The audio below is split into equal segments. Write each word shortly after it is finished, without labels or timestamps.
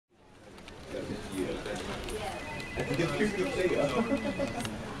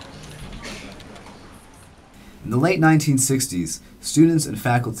In the late 1960s, students and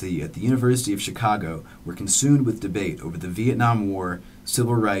faculty at the University of Chicago were consumed with debate over the Vietnam War,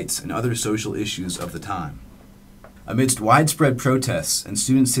 civil rights, and other social issues of the time. Amidst widespread protests and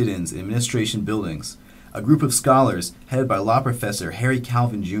student sit-ins in administration buildings, a group of scholars, headed by law professor Harry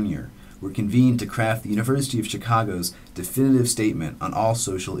Kalven Jr., were convened to craft the University of Chicago's definitive statement on all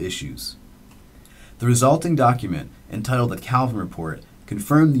social issues. The resulting document, entitled the Kalven Report,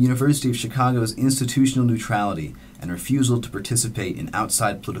 confirmed the University of Chicago's institutional neutrality and refusal to participate in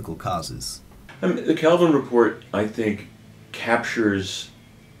outside political causes. The Kalven Report, I think, captures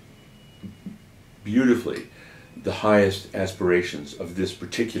beautifully the highest aspirations of this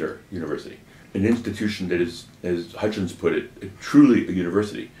particular university. An institution that is, as Hutchins put it, truly a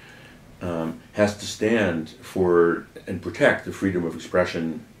university, has to stand for and protect the freedom of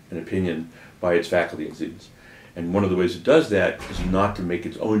expression and opinion by its faculty and students. And one of the ways it does that is not to make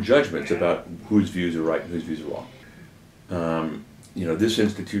its own judgments about whose views are right and whose views are wrong. This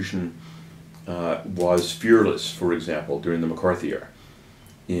institution was fearless, for example, during the McCarthy era,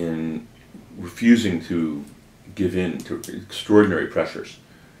 in refusing to give in to extraordinary pressures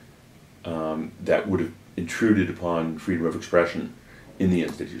that would have intruded upon freedom of expression in the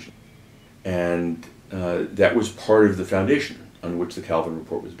institution. And that was part of the foundation on which the Kalven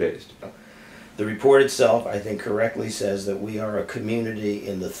Report was based. The report itself, I think, correctly says that we are a community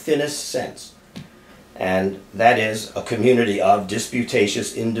in the thinnest sense, and that is a community of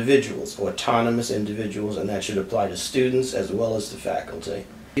disputatious individuals, autonomous individuals, and that should apply to students as well as to faculty.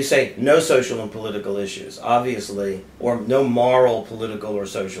 You say no social and political issues, obviously, or no moral, political, or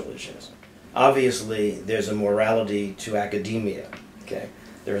social issues. Obviously, there's a morality to academia, okay?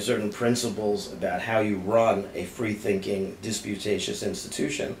 There are certain principles about how you run a free-thinking, disputatious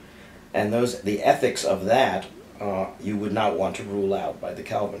institution, and the ethics of that you would not want to rule out by the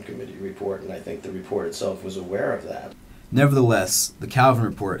Kalven Committee report, and I think the report itself was aware of that. Nevertheless, the Kalven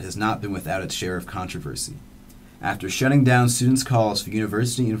Report has not been without its share of controversy. After shutting down students' calls for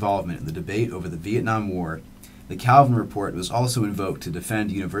university involvement in the debate over the Vietnam War, the Kalven Report was also invoked to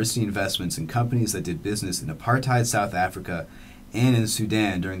defend university investments in companies that did business in apartheid South Africa and in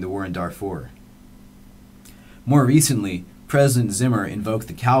Sudan during the war in Darfur. More recently, President Zimmer invoked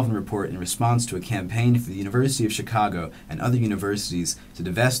the Kalven Report in response to a campaign for the University of Chicago and other universities to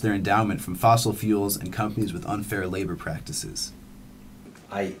divest their endowment from fossil fuels and companies with unfair labor practices.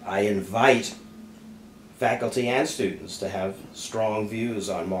 I invite faculty and students to have strong views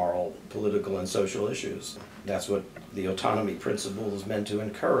on moral, political, and social issues. That's what the autonomy principle is meant to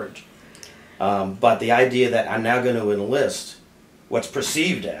encourage. But the idea that I'm now going to enlist what's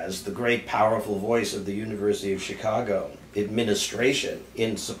perceived as the great powerful voice of the University of Chicago administration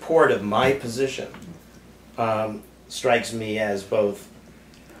in support of my position strikes me as both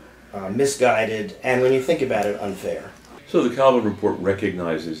misguided and, when you think about it, unfair. So the Kalven Report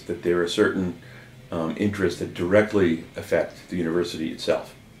recognizes that there are certain interests that directly affect the university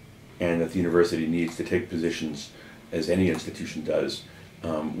itself, and that the university needs to take positions, as any institution does,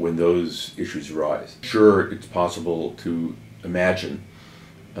 when those issues arise. Sure, it's possible to imagine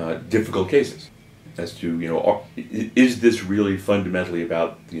difficult cases as to, is this really fundamentally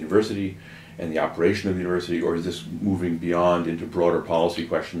about the university and the operation of the university, or is this moving beyond into broader policy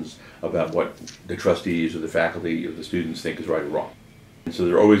questions about what the trustees or the faculty or the students think is right or wrong? And so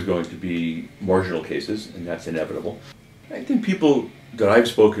there are always going to be marginal cases, and that's inevitable. I think people that I've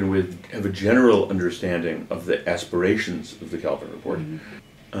spoken with have a general understanding of the aspirations of the Kalven Report.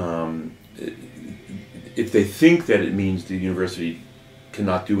 If they think that it means the university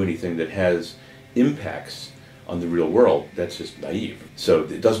cannot do anything that has impacts on the real world, that's just naive. So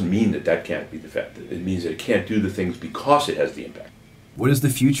it doesn't mean that that can't be the fact. It means that it can't do the things because it has the impact. What is the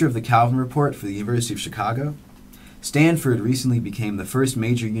future of the Kalven Report for the University of Chicago? Stanford recently became the first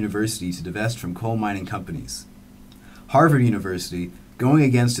major university to divest from coal mining companies. Harvard University, going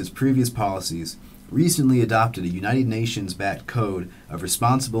against its previous policies, recently adopted a United Nations-backed code of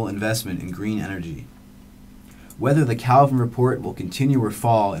responsible investment in green energy. Whether the Kalven Report will continue or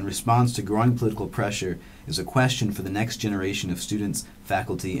fall in response to growing political pressure is a question for the next generation of students,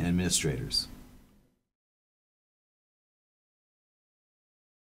 faculty, and administrators.